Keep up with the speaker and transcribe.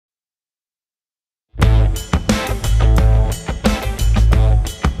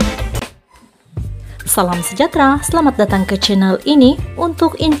Salam sejahtera, selamat datang ke channel ini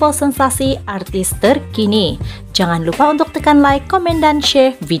untuk info sensasi artis terkini. Jangan lupa untuk tekan like, komen, dan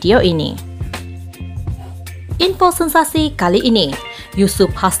share video ini. Info sensasi kali ini, Yusuf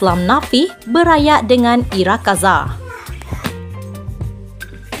Haslam Nafi berayak dengan Ira Kazar.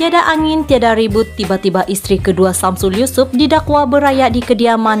 Tiada angin, tiada ribut, tiba-tiba istri kedua Samsul Yusuf didakwa berayak di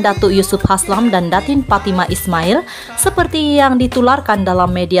kediaman Datuk Yusuf Haslam dan Datin Fatimah Ismail seperti yang ditularkan dalam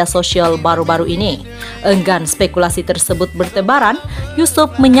media sosial baru-baru ini. Enggan spekulasi tersebut bertebaran,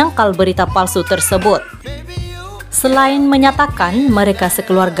 Yusuf menyangkal berita palsu tersebut. Selain menyatakan mereka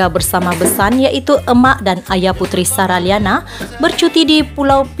sekeluarga bersama besan yaitu emak dan ayah putri Sarah Liana bercuti di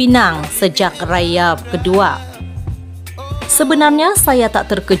Pulau Pinang sejak raya kedua. Sebenarnya saya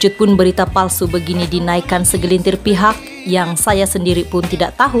tak terkejut pun berita palsu begini dinaikkan segelintir pihak yang saya sendiri pun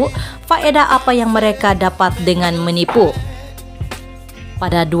tidak tahu faedah apa yang mereka dapat dengan menipu.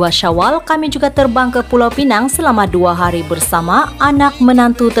 Pada 2 Syawal kami juga terbang ke Pulau Pinang selama 2 hari bersama anak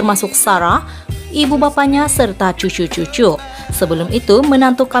menantu termasuk Sarah, ibu bapanya serta cucu-cucu. Sebelum itu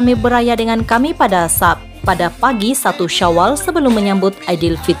menantu kami beraya dengan kami pada pagi 1 Syawal sebelum menyambut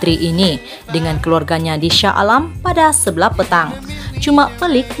Aidilfitri ini dengan keluarganya di Shah Alam pada sebelah petang. Cuma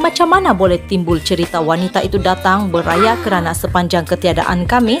pelik macam mana boleh timbul cerita wanita itu datang beraya kerana sepanjang ketiadaan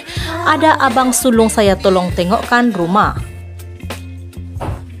kami, ada abang sulung saya tolong tengokkan rumah.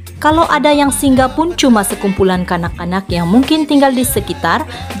 Kalau ada yang singgah pun cuma sekumpulan kanak-kanak yang mungkin tinggal di sekitar,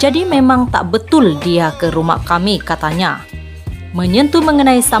 jadi memang tak betul dia ke rumah kami, katanya. Menyentuh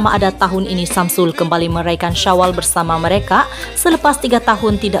mengenai sama ada tahun ini Samsul kembali meraihkan Syawal bersama mereka selepas 3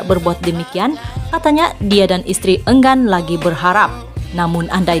 tahun tidak berbuat demikian, katanya dia dan istri enggan lagi berharap.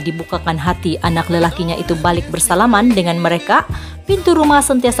 Namun andai dibukakan hati anak lelakinya itu balik bersalaman dengan mereka, pintu rumah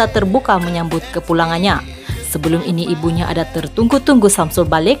sentiasa terbuka menyambut kepulangannya. Sebelum ini ibunya ada tertunggu-tunggu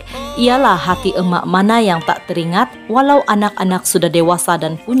Samsul balik, ialah hati emak mana yang tak teringat walau anak-anak sudah dewasa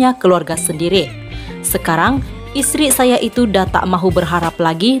dan punya keluarga sendiri. Sekarang, istri saya itu dah tak mahu berharap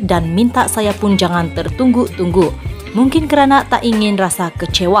lagi dan minta saya pun jangan tertunggu-tunggu. Mungkin kerana tak ingin rasa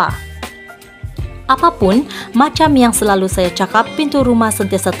kecewa. Apapun, macam yang selalu saya cakap, pintu rumah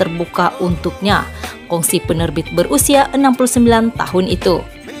sentiasa terbuka untuknya. Kongsi penerbit berusia 69 tahun itu.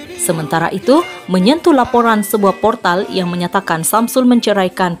 Sementara itu, menyentuh laporan sebuah portal yang menyatakan Samsul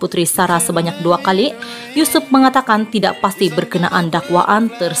menceraikan putri Sarah sebanyak 2 kali, Yusuf mengatakan tidak pasti berkenaan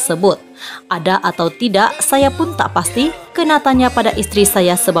dakwaan tersebut. Ada atau tidak, saya pun tak pasti, kena tanya pada istri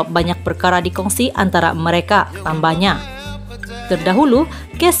saya sebab banyak perkara dikongsi antara mereka, tambahnya. Terdahulu,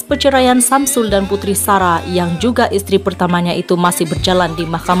 kes perceraian Samsul dan putri Sarah yang juga istri pertamanya itu masih berjalan di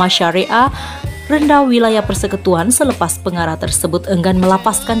Mahkamah Syariah rendah wilayah persekutuan selepas pengarah tersebut enggan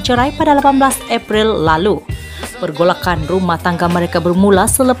melapaskan cerai pada 18 April lalu. Pergolakan rumah tangga mereka bermula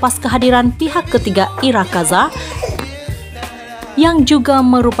selepas kehadiran pihak ketiga Ira Kazar yang juga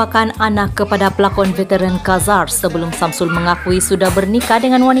merupakan anak kepada pelakon veteran Kazar sebelum Samsul mengakui sudah bernikah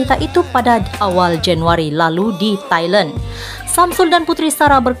dengan wanita itu pada awal Januari lalu di Thailand. Samsul dan putri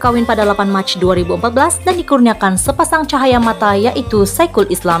Sarah berkahwin pada 8 Mac 2014 dan dikurniakan sepasang cahaya mata yaitu Saiful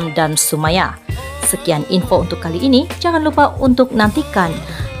Islam dan Sumaya. Sekian info untuk kali ini, jangan lupa untuk nantikan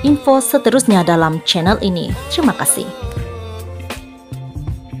info seterusnya dalam channel ini. Terima kasih.